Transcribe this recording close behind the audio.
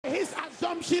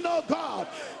assumption, oh God,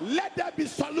 let there be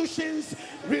solutions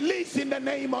released in the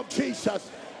name of Jesus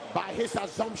by his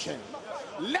assumption.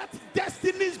 Let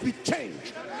destinies be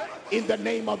changed in the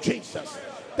name of Jesus.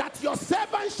 That your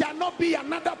servant shall not be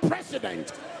another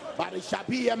president, but it shall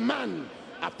be a man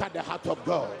after the heart of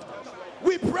God.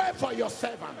 We pray for your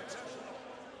servant.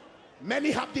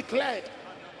 Many have declared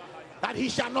that he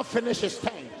shall not finish his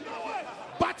term,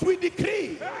 but we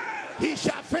decree he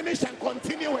shall finish and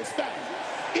continue his term.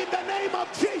 In the name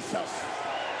of Jesus,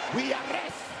 we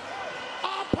arrest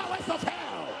all powers of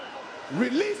hell,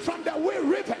 release from the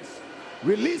rivers,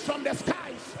 release from the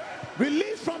skies,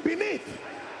 release from beneath.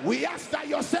 We ask that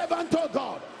your servant, oh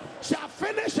God, shall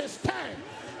finish his term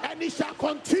and he shall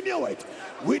continue it.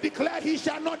 We declare he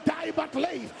shall not die but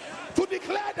live to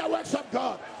declare the works of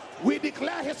God. We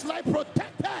declare his life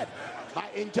protected by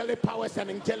angelic powers and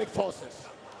angelic forces.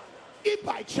 If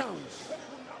by chance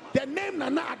the name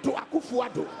Nana Addo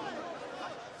Akufo-Addo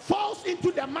falls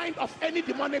into the mind of any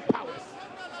demonic powers,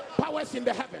 powers in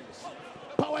the heavens,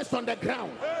 powers on the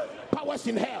ground, powers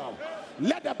in hell,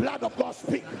 let the blood of God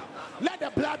speak. Let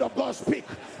the blood of God speak.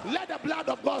 Let the blood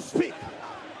of God speak.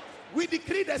 We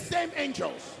decree the same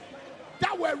angels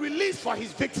that were released for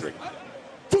his victory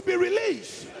to be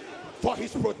released for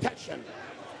his protection.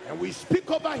 And we speak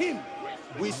over him.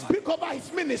 We speak over his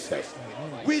ministers.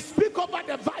 We speak over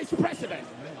the vice president.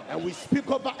 And we speak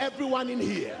over everyone in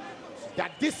here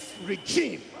that this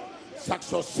regime shall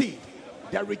succeed.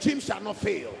 The regime shall not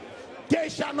fail. They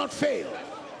shall not fail.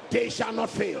 They shall not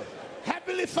fail.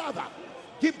 Heavenly Father,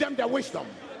 give them the wisdom,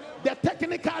 the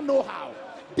technical know-how,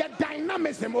 the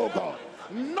dynamism, oh God,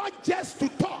 not just to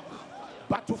talk,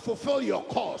 but to fulfill your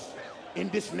cause in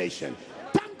this nation.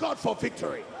 Thank God for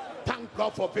victory. Thank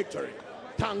God for victory.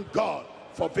 Thank God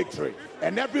for victory.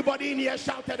 And everybody in here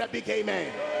shouted a big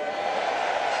amen.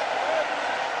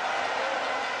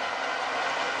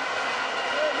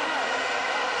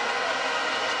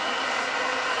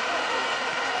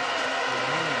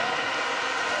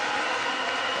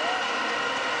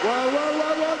 Well,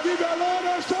 give the Lord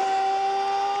a shout!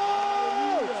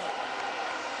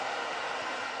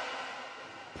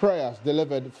 Prayers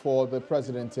delivered for the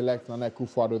president-elect Nana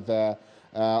Akufo-Addo there.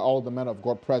 All the men of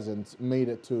God present made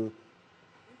it to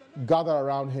gather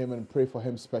around him and pray for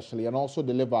him specially, and also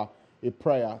deliver a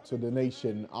prayer to the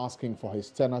nation asking for his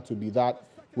tenure to be that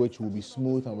which will be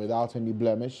smooth and without any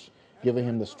blemish, giving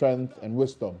him the strength and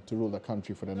wisdom to rule the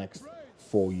country for the next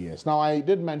 4 years. Now, I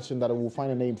did mention that I will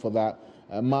find a name for that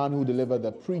a man who delivered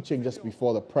the preaching just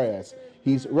before the prayers.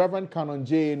 He's Reverend Canon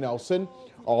J. Nelson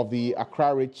of the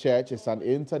Accra Church. It's an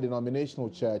interdenominational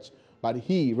church, but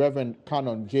he, Reverend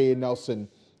Canon J. Nelson,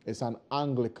 is an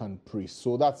Anglican priest.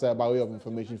 So that's by way of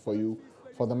information for you,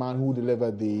 for the man who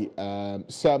delivered the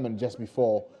sermon just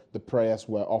before the prayers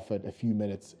were offered a few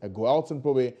minutes ago. Elton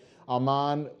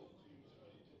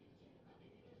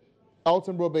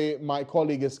Brobe, my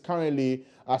colleague, is currently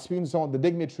speaking to some of the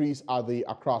dignitaries at the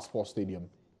Accra Sports Stadium.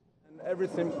 And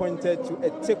everything pointed to a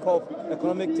takeoff,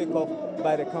 economic takeoff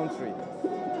by the country.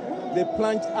 They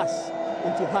plunged us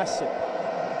into hardship.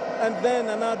 And then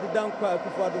Nana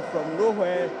Akufo-Addo from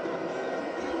nowhere,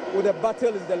 with the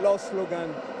battle is the Lord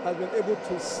slogan, has been able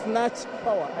to snatch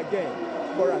power again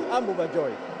for us. I'm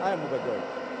overjoyed. I am overjoyed.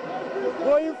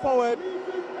 Going forward,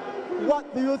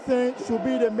 what do you think should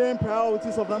be the main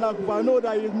priorities of Nana Akufo-Addo? I know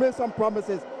that he's made some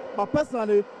promises, but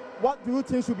personally, what do you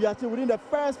think should be achieved within the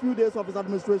first few days of his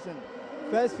administration?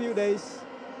 First few days,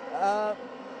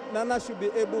 Nana should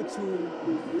be able to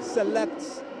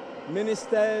select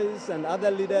ministers and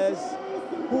other leaders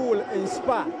who will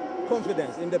inspire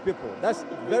confidence in the people. That's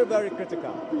very, very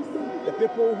critical. The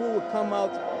people who will come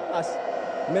out as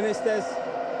ministers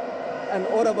and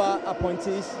whatever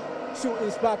appointees should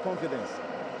inspire confidence.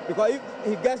 Because if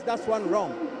he gets that one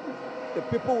wrong, the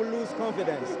people will lose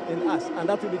confidence in us, and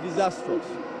that will be disastrous.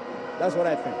 That's what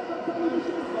I think.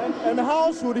 And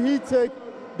how should he take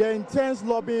the intense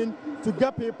lobbying to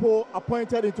get people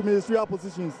appointed into ministerial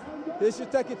positions? He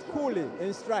should take it coolly,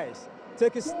 in strides,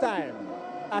 take his time,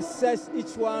 assess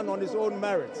each one on his own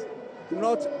merit,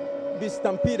 not be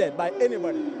stampeded by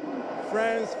anybody,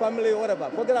 friends, family, whatever.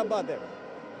 Forget about them.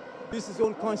 Use his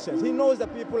own conscience. He knows the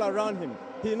people around him.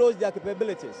 He knows their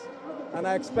capabilities. And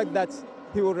I expect that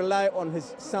he will rely on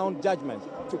his sound judgment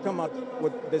to come out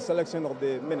with the selection of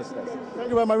the ministers. Thank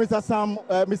you very much, Mr. Sam,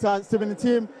 Mr. Stephen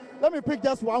Team. Let me pick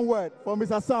just one word from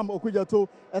Mr. Sam Okudzeto,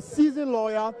 a seasoned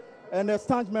lawyer and a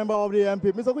staunch member of the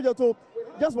MP. Mr. Okudzeto,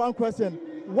 just one question.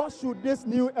 What should this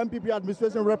new MPP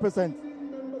administration represent?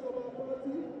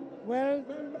 Well,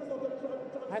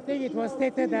 I think it was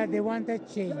stated that they wanted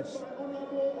change.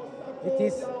 It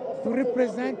is to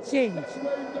represent change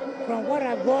from what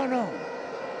has gone on.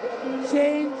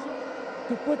 Change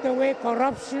to put away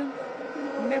corruption,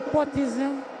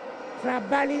 nepotism,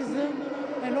 tribalism,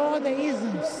 and all the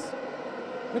isms,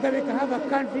 so that we can have a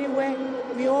country where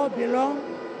we all belong.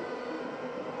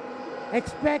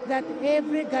 Expect that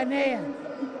every Ghanaian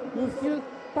will feel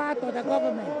part of the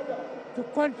government to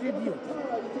contribute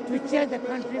to change the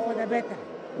country for the better.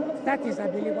 That is, I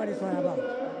believe, what it's all about.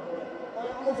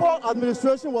 Before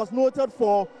administration was noted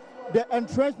for the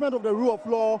entrenchment of the rule of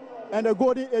law and the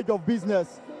golden age of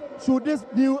business, should this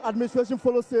new administration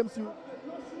follow same suit?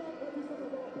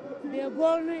 The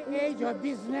golden age of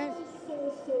business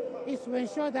is to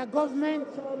ensure that government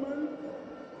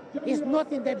is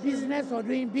not in the business of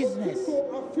doing business.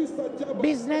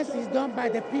 Business is done by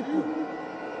the people.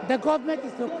 The government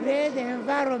is to create the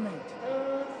environment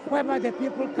whereby the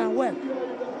people can work.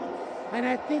 And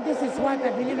I think this is what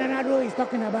I believe Nanado is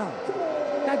talking about.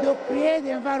 That they'll create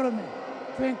the environment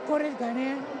to encourage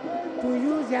Ghanaians to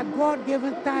use their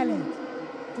God-given talent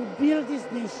to build this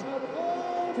nation,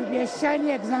 to be a shining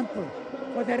example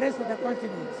for the rest of the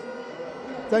continent.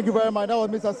 Thank you very much. That was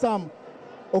Mr. Sam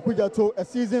Okudjato, a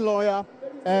seasoned lawyer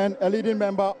and a leading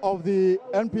member of the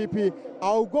NPP.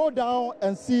 I'll go down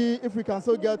and see if we can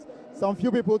still get some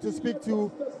few people to speak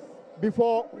to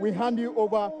before we hand you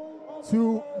over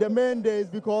to the main days,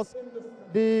 because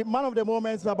the man of the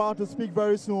moment is about to speak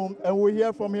very soon, and we'll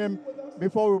hear from him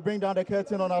before we bring down the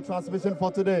curtain on our transmission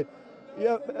for today.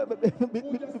 Yeah,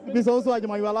 Mr. Osu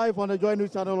Ajima, you are live on the Joy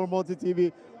News channel on Multi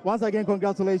TV. Once again,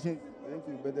 congratulations. Thank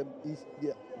you, but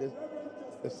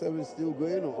the service is still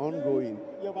going or ongoing?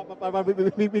 Yeah, but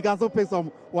we can still pick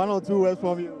some one or two words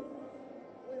from you.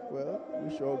 Well,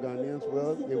 wish all Ghanaians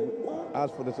well. They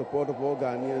ask for the support of all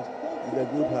Ghanaians with a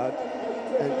good heart,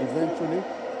 and eventually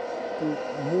to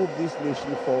move this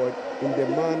nation forward in the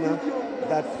manner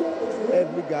that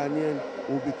every Ghanaian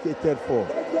will be catered for.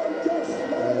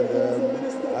 And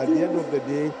at the end of the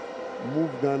day,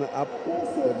 move Ghana up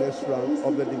the next round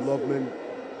of the development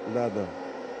ladder.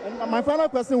 And my final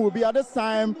question will be, at this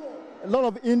time, a lot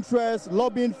of interest,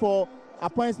 lobbying for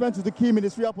appointment to the key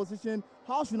ministerial position.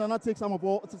 How should Nana take some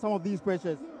of these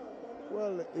pressures?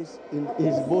 Well, it's in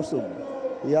his bosom.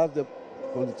 He has the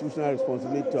constitutional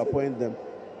responsibility to appoint them,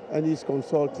 and he's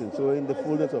consulting. So in the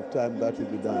fullness of time, that will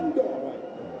be done.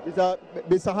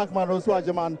 Mr. Hakman Osu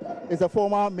Ajaman is a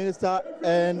former minister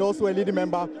and also a leading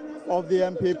member of the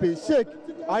MPP. Sheikh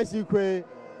Isikwe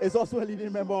is also a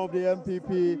leading member of the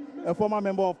MPP, a former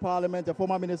member of parliament, a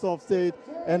former minister of state,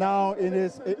 and now in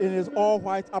his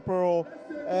all-white apparel,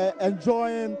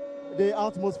 enjoying the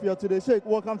atmosphere today. Sheikh,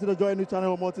 welcome to the Joy News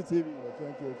channel on Multi TV.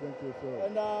 Thank you, sir.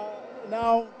 And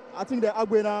now, I think the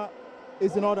Agbena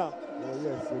is in order.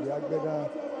 Yes, the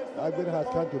Agbena has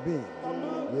come to be.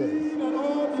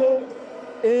 Yes. So,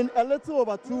 in a little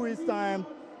over 2 weeks' time,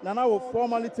 Nana will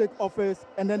formally take office,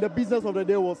 and then the business of the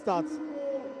day will start.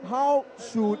 How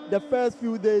should the first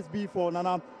few days be for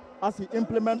Nana as he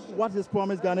implements what he's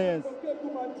promised Ghanaians?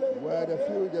 Well, the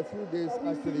few days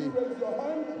actually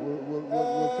will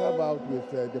come out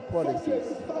with the policies,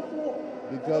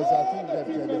 because I think that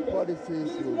the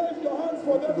policies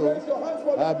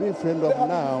are being framed up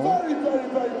now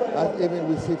as even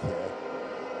we sit here.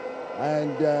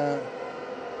 And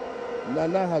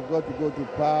Nana has got to go to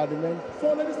Parliament,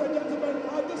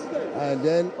 and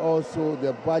then also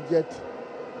the budget,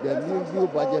 the new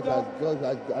budget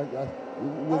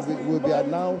will be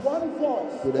announced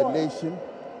to the nation,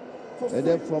 and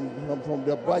then from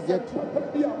the budget,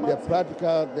 the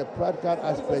practical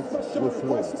aspects will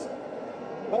flow.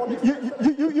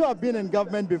 You have been in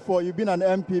government before. You've been an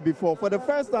MP before. For the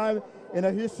first time in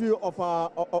the history of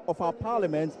our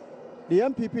Parliament, the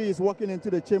MPP is walking into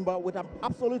the chamber with an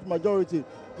absolute majority,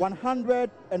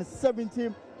 170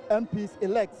 MPs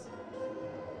elect.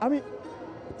 I mean,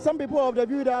 some people have the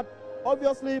view that,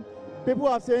 obviously, people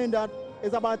are saying that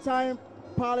it's about time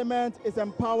Parliament is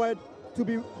empowered to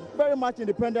be very much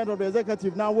independent of the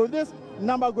executive. Now, with this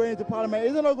number going into Parliament,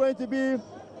 is it not going to be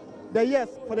the yes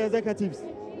for the executives?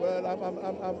 Well,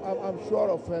 I'm sure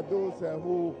of those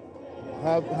who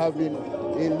have been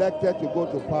elected to go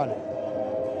to Parliament.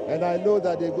 And I know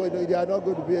that they are not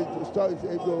going to be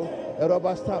a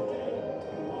rubber stamp.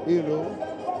 You know,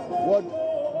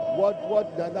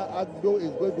 what Nana Agdo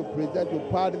is going to present to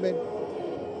Parliament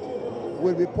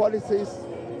will be policies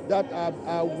that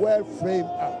are well framed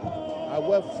up,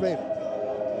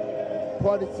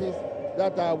 policies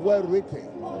that are well written,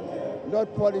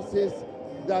 not policies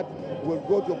that will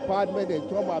go to Parliament and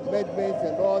some amendments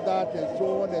and all that and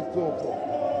so on and so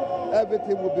forth.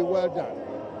 Everything will be well done.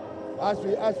 As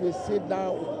we sit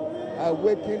down are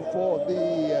waiting for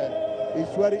the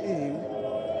swearing-in,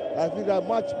 I think that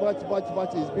much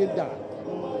is being done,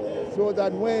 so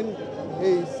that when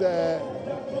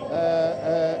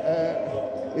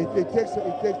it takes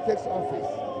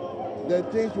office, then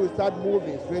things will start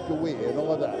moving straight away and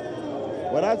all that.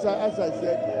 But as I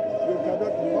said, we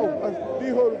cannot be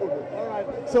horrible. All right.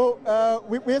 So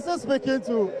we're still speaking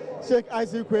to Sheikh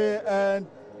Isikwe, and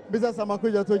Mr.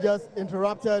 Samakwijato just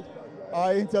interrupted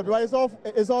our interview.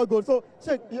 It's all good. So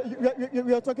Sheikh,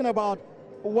 we are talking about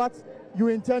what you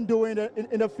intend doing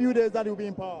in a few days that you'll be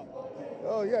in power.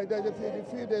 Oh yeah, the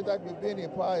few days that we've been in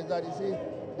power is that, you see,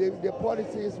 the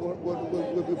policies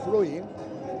will be flowing,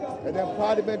 and then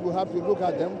Parliament will have to look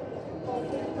at them,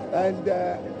 and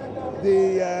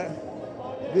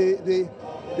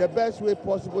the best way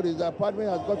possible is that Parliament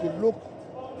has got to look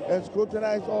and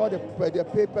scrutinize all the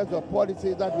papers or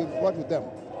policies that we've got with them,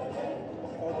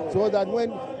 so that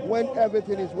when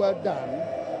everything is well done,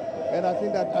 and I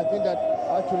think that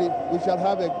actually we shall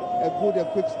have a good and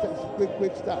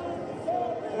quick start.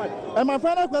 Right. And my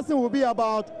final question will be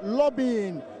about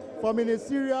lobbying for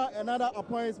ministerial and other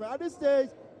appointments. At this stage,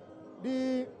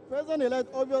 the president-elect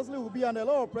obviously will be under a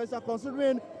lot of pressure,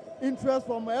 considering interest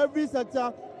from every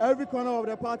sector, every corner of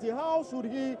the party. How should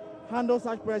he handle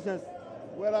such pressures?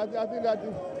 Well, I think that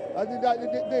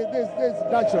this is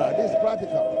natural, this is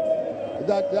practical.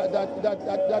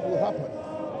 That will happen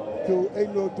to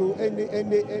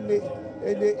any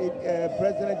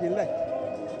president-elect.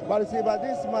 But you see, by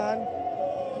this man,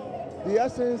 the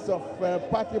essence of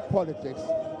party politics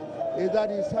is that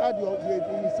he's had the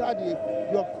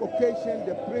occasion,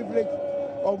 the privilege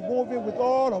of moving with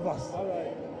all of us. All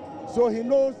right. So he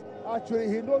knows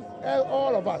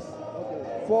all of us.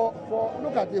 Okay. For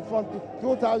look at it, from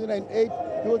 2008,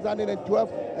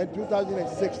 2012, and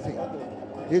 2016.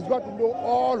 He's got to know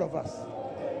all of us.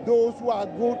 Those who are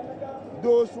good,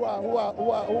 those who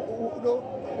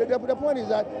the point is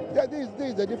that this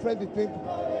is the difference between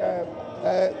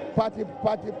party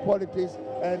politics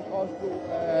and also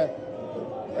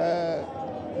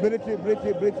military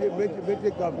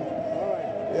government. All right.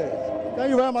 Yes. Thank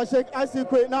you very much, Sheikh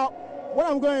Isikwe. Now, what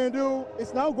I'm going to do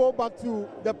is now go back to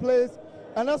the place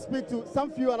and let's speak to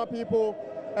some few other people,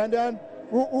 and then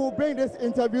we'll bring this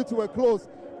interview to a close.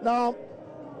 Now,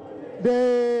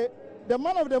 the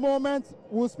man of the moment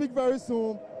will speak very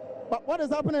soon, but what is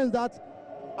happening is that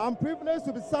I'm privileged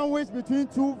to be sandwiched between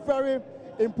two very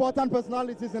important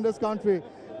personalities in this country,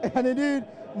 and indeed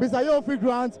Mr. Yofi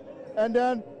Grant, and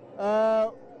then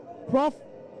Prof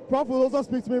will also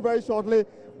speak to me very shortly.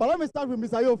 But let me start with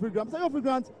Mr. Yofi Grant. Mr. Yofi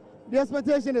Grant, the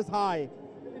expectation is high.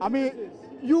 I mean,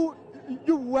 you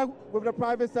work with the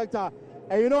private sector,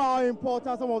 and you know how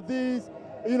important some of these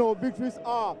victories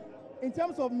are in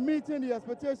terms of meeting the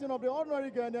expectation of the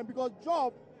ordinary Ghanaian, because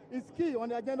job is key on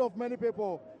the agenda of many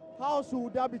people. How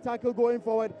should that be tackled going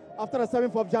forward after the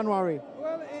 7th of January?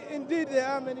 Well, indeed, there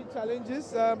are many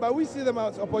challenges, but we see them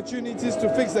as opportunities to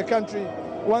fix the country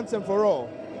once and for all.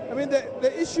 I mean,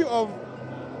 the issue of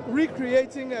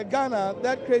recreating a Ghana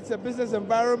that creates a business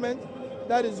environment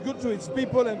that is good to its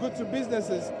people and good to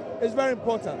businesses is very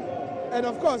important. And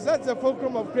of course, that's the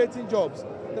fulcrum of creating jobs.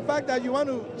 The fact that you want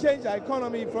to change our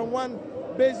economy from one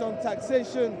based on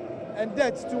taxation and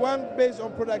debt to one based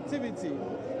on productivity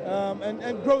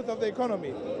and growth of the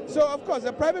economy. So, of course,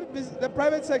 the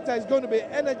private sector is going to be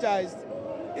energized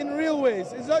in real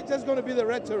ways. It's not just going to be the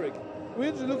rhetoric. We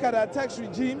need to look at our tax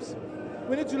regimes.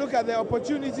 We need to look at the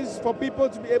opportunities for people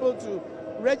to be able to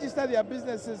register their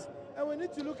businesses. And we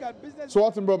need to look at business. So,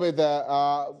 Walton Brobe, they're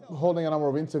holding a number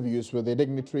of interviews with the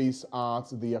dignitaries at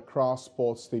the Accra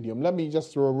Sports Stadium. Let me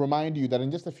just remind you that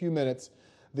in just a few minutes,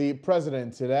 the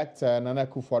President-elect, Nana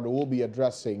Akufo-Addo, will be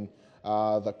addressing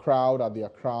the crowd at the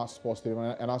Accra Sports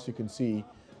Stadium. And as you can see,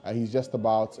 he's just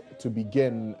about to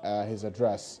begin his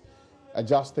address,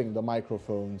 adjusting the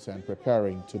microphones and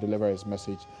preparing to deliver his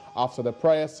message. After the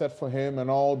prayer set for him and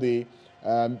all the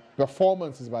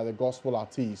performances by the gospel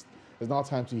artists, it's now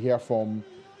time to hear from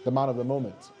the man of the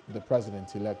moment, the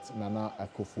President-elect, Nana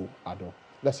Akufo-Addo.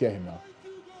 Let's hear him now.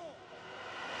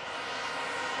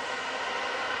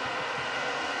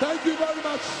 Thank you very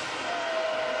much.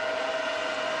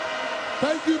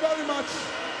 Thank you very much.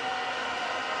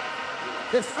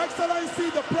 His Excellency,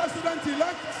 the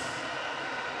President-elect,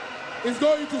 is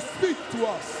going to speak to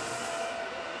us.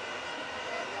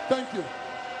 Thank you.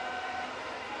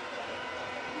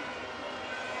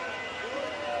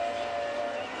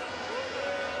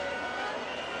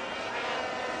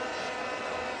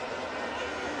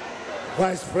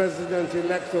 Vice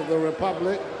President-elect of the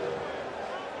Republic,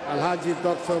 Alhaji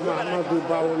Dr. Mahamadou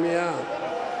Bawumia,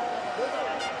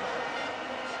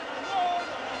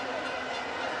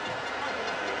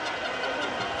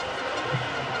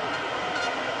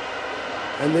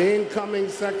 and the incoming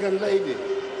Second Lady,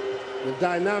 the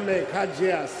dynamic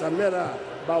Hajia Samira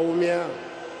Bawumia,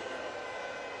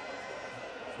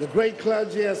 the great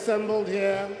clergy assembled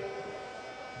here,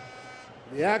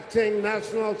 the acting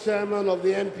national chairman of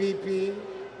the NPP,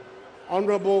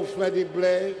 Honorable Freddie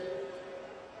Blay,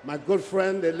 my good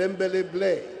friend Elimbele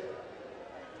Blay,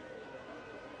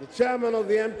 the chairman of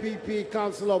the NPP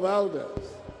Council of Elders,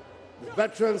 the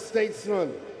veteran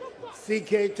statesman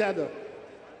C.K. Tadam,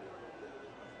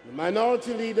 the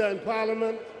minority leader in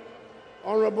Parliament,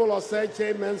 Honorable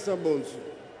Oseche Mensah Bonsu,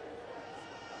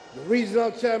 the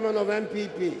regional chairman of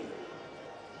NPP,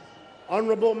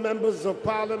 honorable members of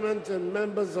Parliament and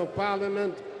members of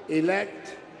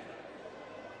Parliament-elect,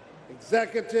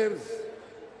 executives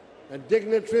and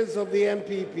dignitaries of the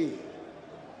NPP,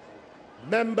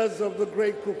 members of the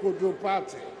great Kukudu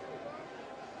Party,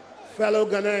 fellow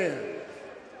Ghanaians,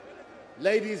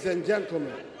 ladies and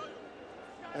gentlemen,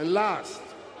 and last,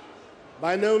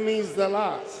 by no means the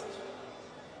last,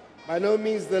 by no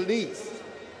means the least,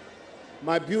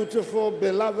 my beautiful,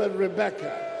 beloved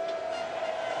Rebecca,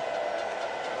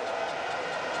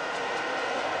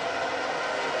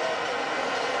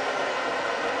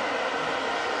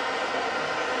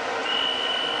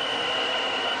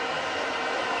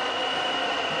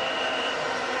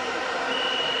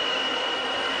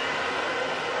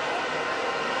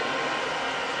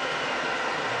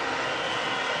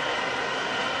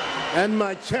 and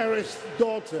my cherished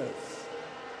daughters,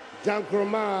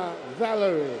 Jankroma,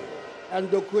 Valerie, and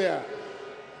Dokuya,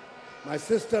 my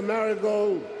sister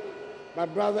Marigold, my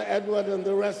brother Edward, and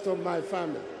the rest of my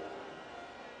family.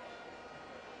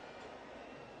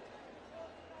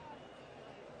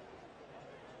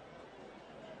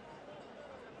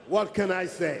 What can I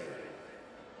say?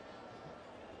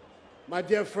 My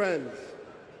dear friends,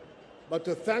 but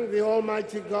to thank the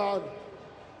Almighty God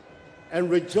and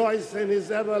rejoice in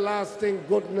His everlasting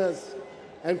goodness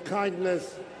and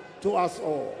kindness to us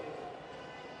all.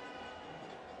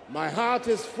 My heart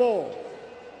is full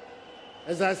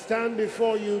as I stand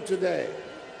before you today,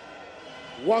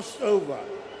 washed over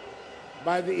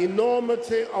by the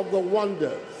enormity of the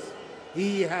wonders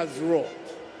He has wrought.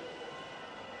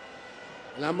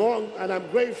 And I'm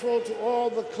grateful to all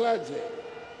the clergy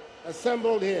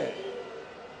assembled here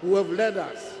who have led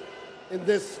us in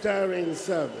this stirring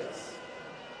service.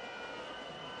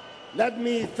 Let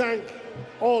me thank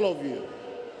all of you,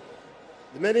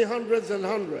 the many hundreds and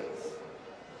hundreds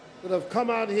that have come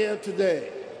out here today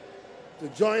to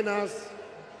join us,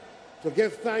 to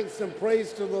give thanks and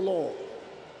praise to the Lord,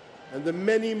 and the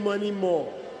many, many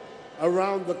more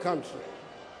around the country.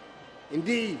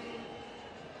 Indeed,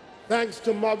 thanks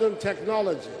to modern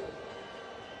technology,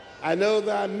 I know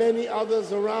there are many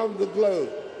others around the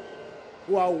globe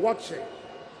who are watching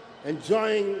and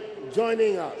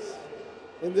joining us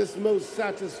in this most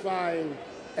satisfying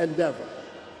endeavor.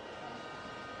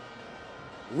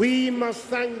 We must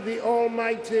thank the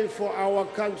Almighty for our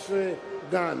country,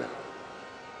 Ghana.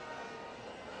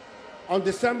 On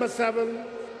December 7th,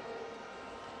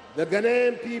 the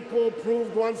Ghanaian people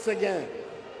proved once again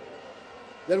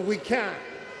that we can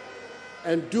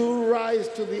and do rise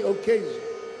to the occasion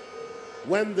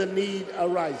when the need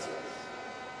arises.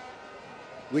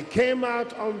 We came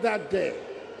out on that day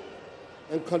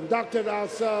and conducted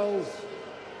ourselves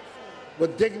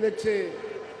with dignity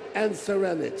and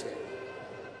serenity.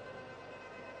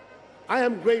 I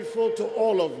am grateful to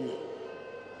all of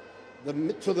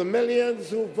you, to the millions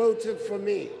who voted for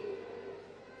me,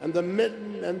 and the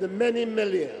many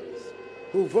millions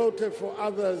who voted for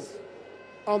others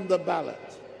on the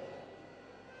ballot.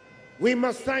 We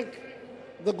must thank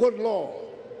the good Lord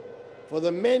for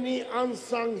the many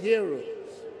unsung heroes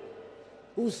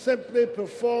who simply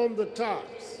performed the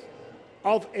tasks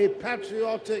of a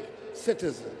patriotic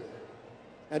citizen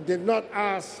and did not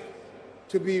ask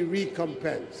to be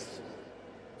recompensed.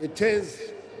 It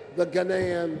is the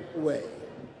Ghanaian way.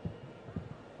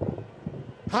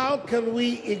 How can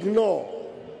we ignore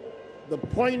the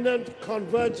poignant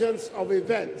convergence of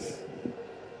events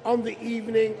on the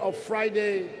evening of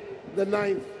Friday, the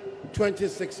 9th,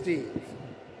 2016,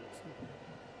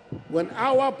 when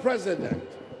our President,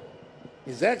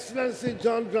 His Excellency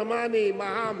John Dramani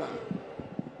Mahama,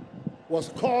 was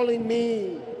calling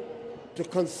me to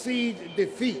concede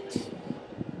defeat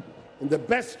in the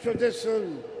best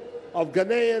tradition of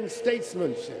Ghanaian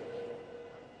statesmanship.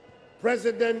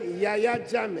 President Yahya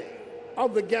Jammeh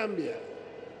of the Gambia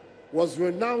was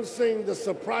renouncing the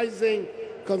surprising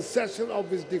concession of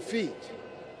his defeat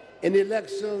in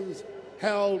elections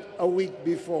held a week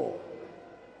before.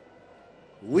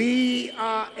 We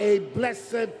are a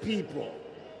blessed people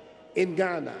in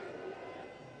Ghana.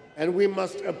 and we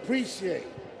must appreciate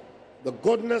the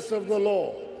goodness of the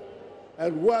Lord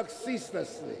and work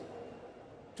ceaselessly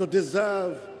to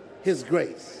deserve his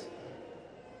grace.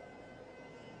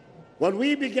 When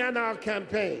we began our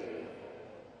campaign,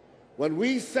 when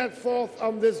we set forth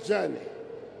on this journey,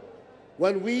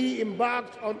 when we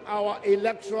embarked on our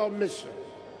electoral mission,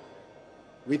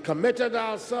 we committed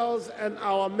ourselves and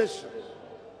our mission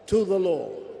to the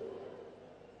Lord.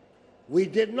 We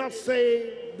did not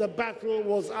say the battle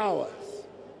was ours,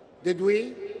 did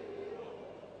we?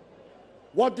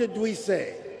 What did we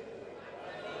say?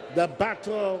 The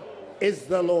battle is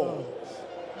the Lord's.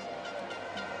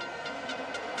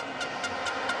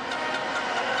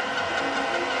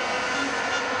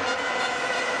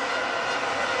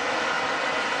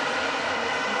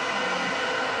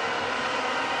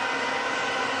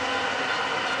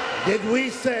 Did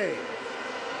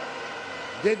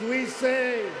we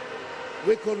say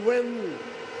we could win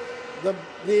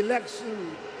the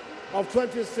election of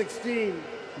 2016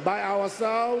 by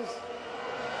ourselves?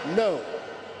 No.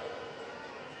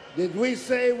 Did we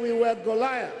say we were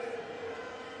Goliath,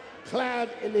 clad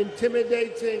in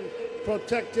intimidating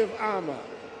protective armor?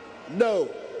 No.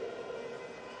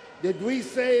 Did we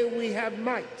say we had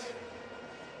might?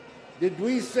 Did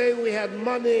we say we had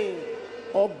money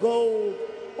or gold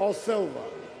or silver?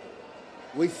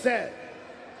 We said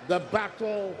the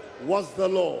battle was the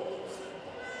Lord's.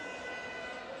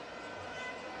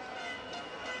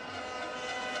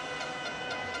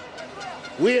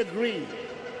 We agreed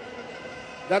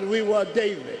that we were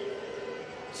David,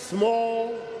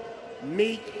 small,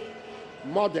 meek,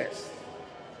 modest,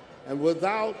 and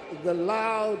without the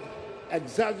loud,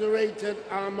 exaggerated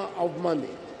armor of money,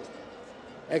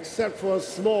 except for a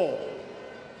small,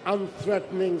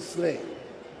 unthreatening sling.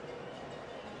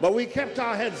 But we kept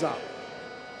our heads up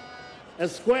and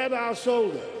squared our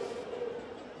shoulders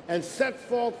and set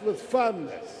forth with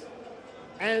firmness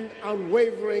and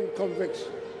unwavering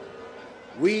conviction.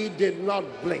 We did not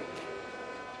blink.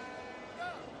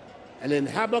 And in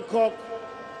Habakkuk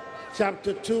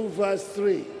chapter 2, verse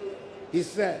 3, he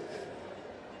says,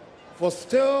 "For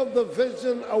still the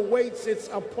vision awaits its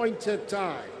appointed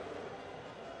time.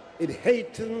 It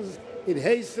hastens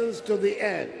to the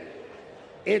end.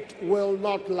 It will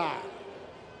not lie.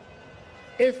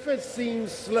 If it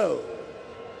seems slow,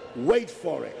 wait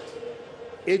for it.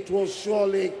 It will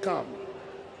surely come."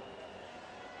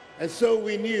 And so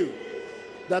we knew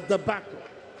that the battle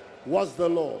was the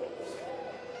Lord's.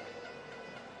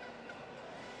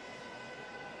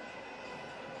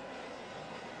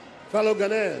 Fellow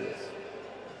Ghanaians,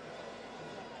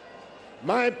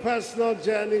 my personal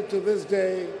journey to this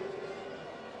day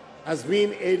has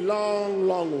been a long,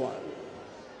 long one.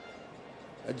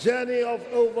 A journey of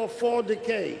over 4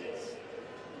 decades,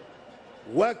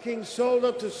 working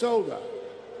shoulder to shoulder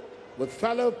with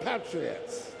fellow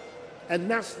patriots and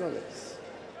nationalists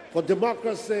for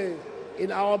democracy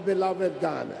in our beloved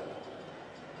Ghana.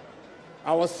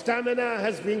 Our stamina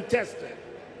has been tested,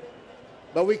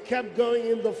 but we kept going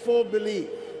in the full belief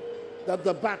that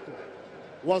the battle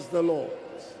was the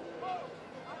Lord's.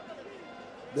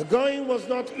 The going was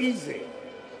not easy.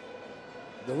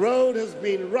 The road has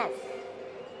been rough.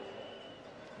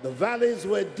 The valleys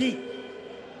were deep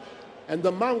and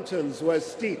the mountains were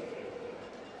steep.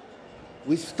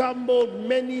 We stumbled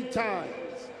many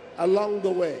times along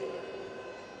the way.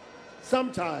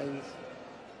 Sometimes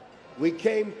we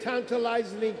came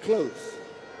tantalizingly close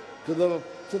to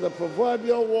the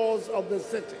proverbial walls of the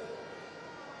city,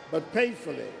 but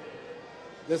painfully,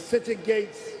 the city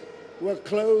gates were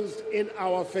closed in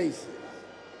our faces.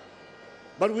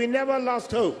 But we never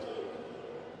lost hope.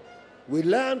 We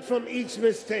learned from each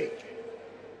mistake,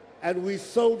 and we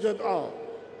soldiered on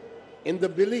in the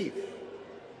belief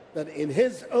that in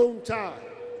his own time,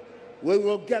 we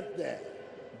will get there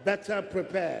better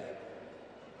prepared.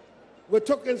 We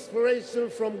took inspiration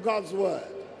from God's word.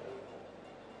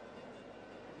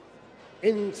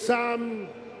 In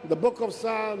the book of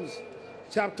Psalms,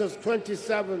 chapters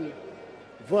 27,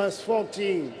 verse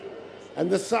 14, and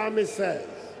the psalmist says,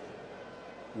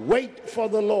 "Wait for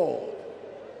the Lord,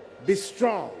 be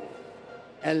strong,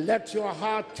 and let your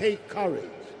heart take courage.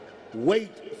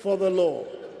 Wait for the Lord."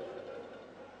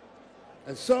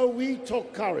 And so we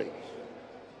took courage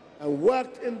and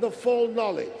worked in the full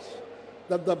knowledge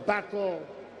that the battle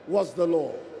was the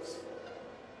Lord's.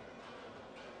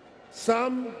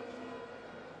 Some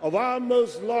of our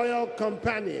most loyal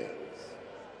companions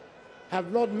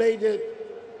have not made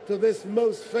it to this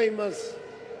most famous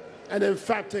and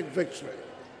emphatic victory.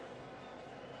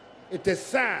 It is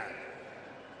sad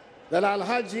that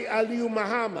Alhaji Aliyu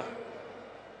Mahama,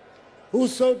 who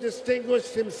so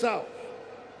distinguished himself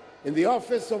in the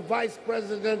office of Vice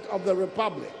President of the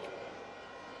Republic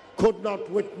could not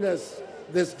witness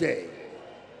this day.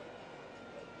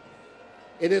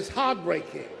 It is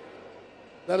heartbreaking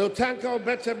that Otanka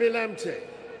Obetabilemte,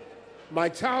 my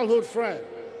childhood friend,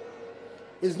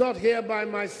 is not here by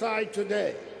my side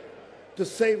today to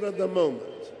savor the moment.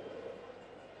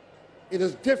 It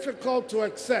is difficult to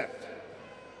accept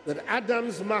that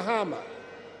Adams Mahama,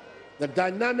 the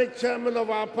dynamic chairman of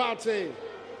our party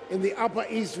in the Upper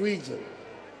East region,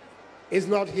 is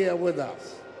not here with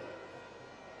us.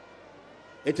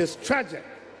 It is tragic.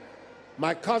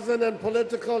 My cousin and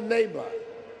political neighbor,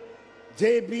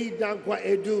 J.B. Dankwa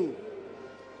Edu,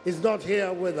 is not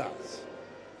here with us.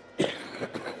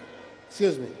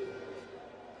 Excuse me.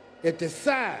 It is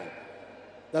sad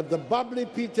that the bubbly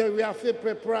Peter Riafi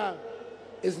Prepra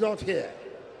is not here.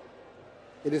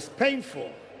 It is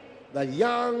painful that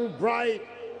young, bright,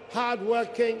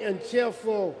 hardworking, and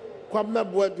cheerful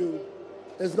Kwame Bwedu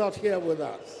is not here with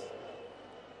us,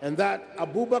 and that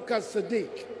Abubakar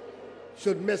Sadiq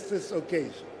should miss this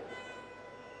occasion.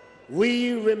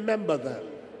 We remember them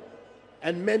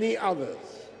and many others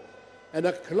and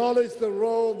acknowledge the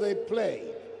role they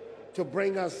played to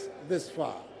bring us this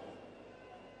far.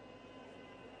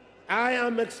 I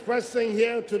am expressing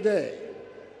here today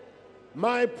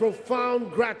my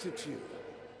profound gratitude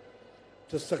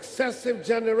to successive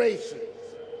generations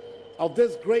of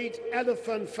this great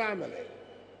elephant family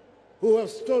who have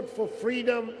stood for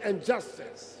freedom and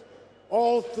justice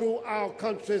all through our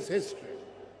country's history,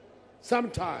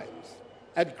 sometimes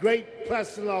at great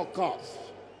personal cost,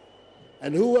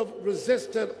 and who have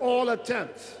resisted all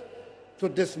attempts to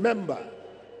dismember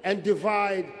and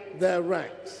divide their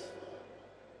ranks.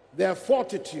 Their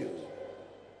fortitude,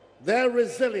 their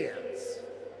resilience,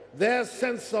 their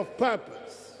sense of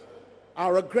purpose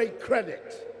are a great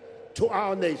credit to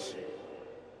our nation.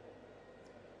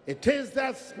 It is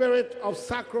that spirit of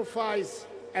sacrifice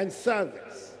and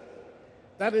service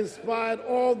that inspired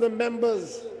all the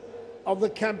members of the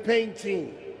campaign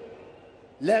team,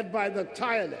 led by the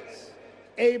tireless,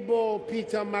 able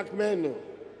Peter McMenu,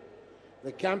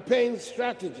 the campaign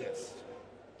strategist,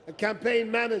 the campaign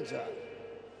manager,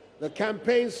 the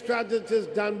campaign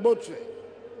strategist Dan Butri,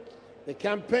 the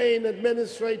campaign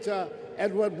administrator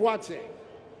Edward Boateng,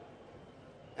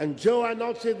 and Joe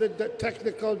Anochi, the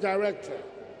technical director,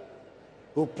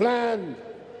 who planned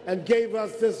and gave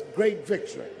us this great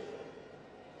victory.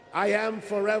 I am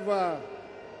forever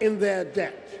in their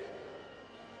debt,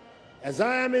 as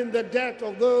I am in the debt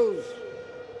of those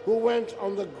who went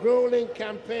on the grueling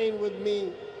campaign with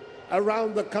me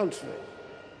around the country,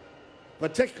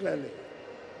 particularly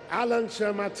Alan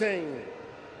Shermateng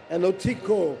and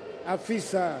Otiko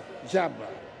Afisa Jabba.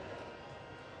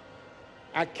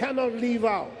 I cannot leave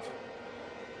out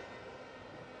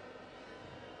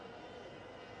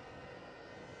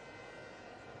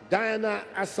Diana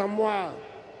Asamoah,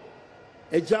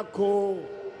 Ejako,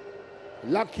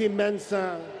 Lucky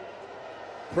Mensa,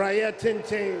 Prayer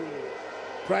Tintin,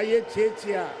 Prayer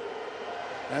Chetia,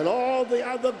 and all the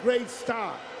other great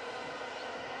stars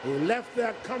who left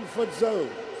their comfort zone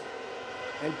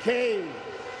and came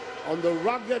on the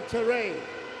rugged terrain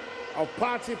of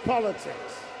party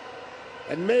politics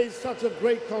and made such a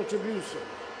great contribution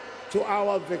to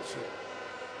our victory.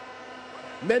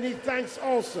 Many thanks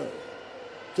also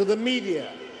to the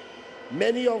media,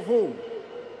 many of whom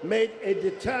made a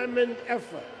determined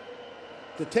effort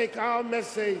to take our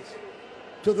message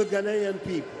to the Ghanaian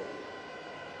people.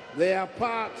 They are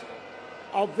part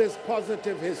of this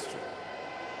positive history.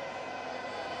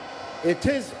 It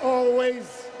is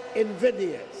always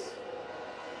invidious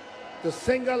to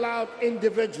single out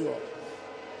individuals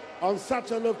on such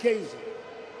an occasion,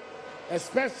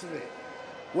 especially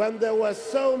when there were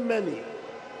so many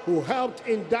who helped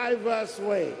in diverse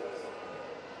ways.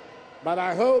 But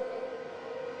I hope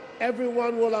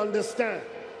everyone will understand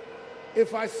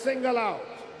if I single out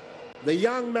the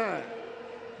young man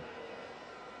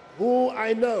who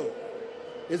I know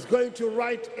is going to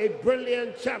write a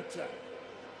brilliant chapter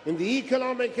in the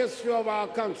economic history of our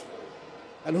country,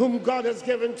 and whom God has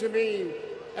given to me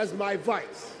as my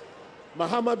vice,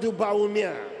 Mahamadou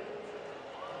Bawumia,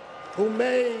 who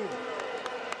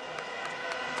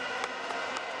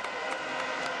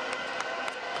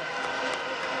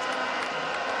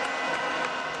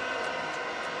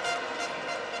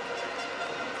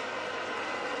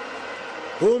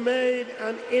made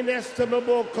an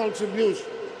inestimable contribution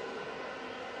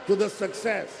to the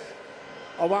success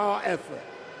of our effort.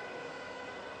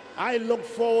 I look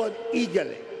forward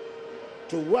eagerly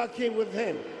to working with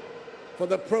him for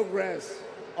the progress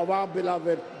of our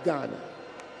beloved Ghana.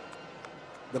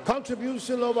 The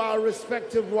contribution of our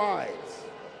respective wives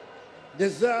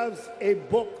deserves a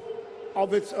book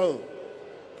of its own.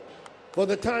 For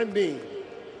the time being,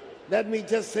 let me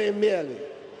just say merely,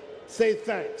 say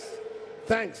thanks.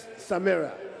 Thanks,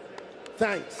 Samira.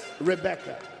 Thanks,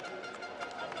 Rebecca.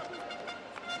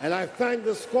 And I thank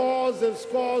the scores and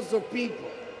scores of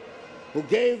people who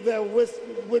gave their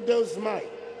widow's mite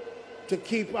to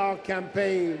keep our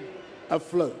campaign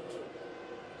afloat.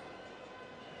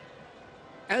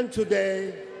 And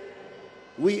today,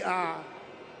 we are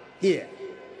here.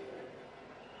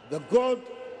 The good,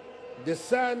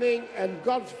 discerning, and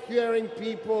God-fearing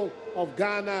people of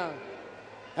Ghana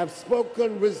have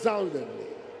spoken resoundingly.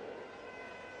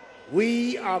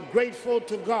 We are grateful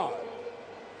to God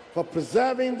for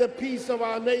preserving the peace of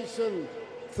our nation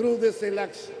through this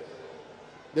election,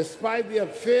 despite the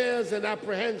fears and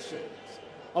apprehensions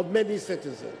of many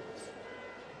citizens.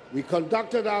 We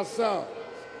conducted ourselves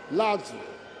largely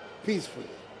peacefully.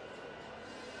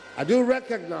 I do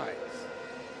recognize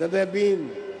that there have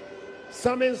been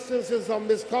some instances of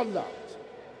misconduct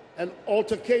and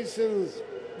altercations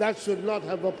that should not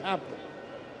have happened.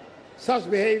 Such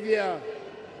behavior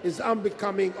is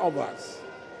unbecoming of us.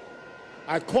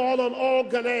 I call on all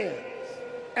Ghanaians,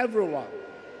 everyone,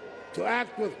 to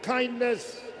act with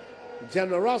kindness,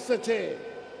 generosity,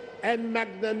 and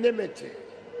magnanimity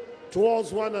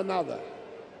towards one another,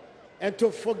 and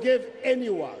to forgive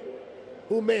anyone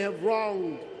who may have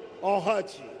wronged or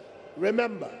hurt you.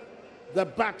 Remember, the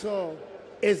battle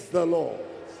is the Lord's.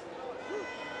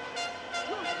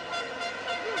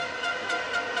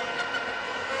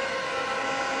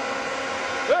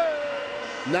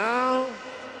 Now,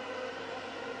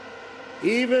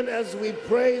 even as we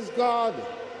praise God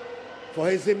for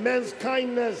his immense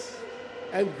kindness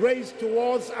and grace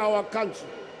towards our country,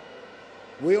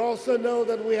 we also know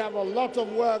that we have a lot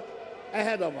of work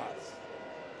ahead of us.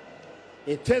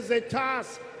 It is a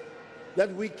task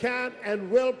that we can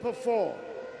and will perform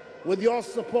with your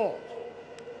support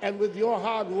and with your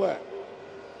hard work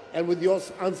and with your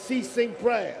unceasing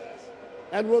prayers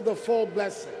and with the full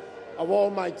blessing of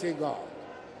Almighty God.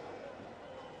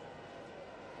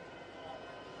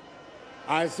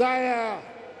 Isaiah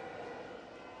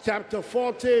chapter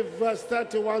 40 verse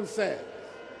 31 says,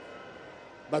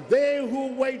 "But they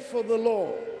who wait for the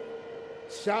Lord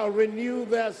shall renew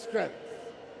their strength.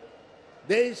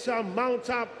 They shall mount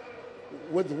up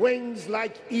with wings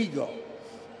like eagles.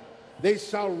 They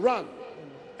shall run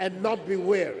and not be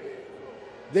weary.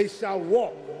 They shall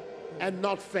walk and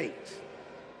not faint."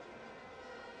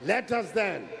 Let us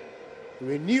then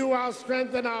renew our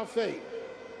strength and our faith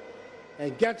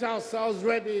and get ourselves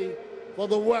ready for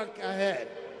the work ahead.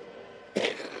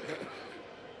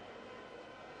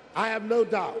 I have no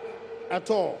doubt at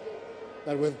all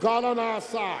that with God on our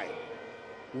side,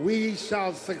 we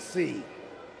shall succeed.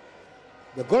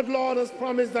 The good Lord has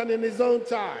promised that in his own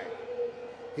time,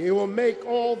 he will make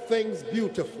all things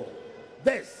beautiful.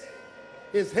 This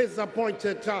is his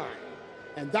appointed time,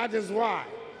 and that is why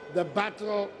the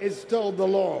battle is still the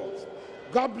Lord's.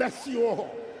 God bless you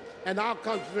all and our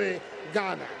country,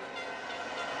 Ghana.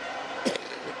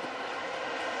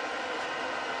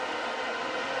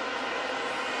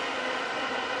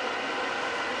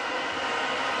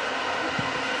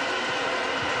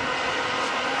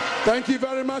 Thank you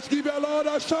very much. Give your Lord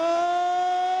a shout.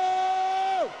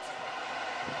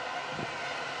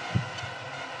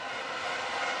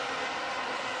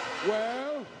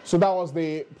 Well, so that was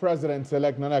the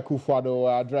President-elect Nana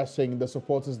Akufo-Addo addressing the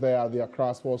supporters there at the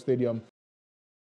Accra Sports Stadium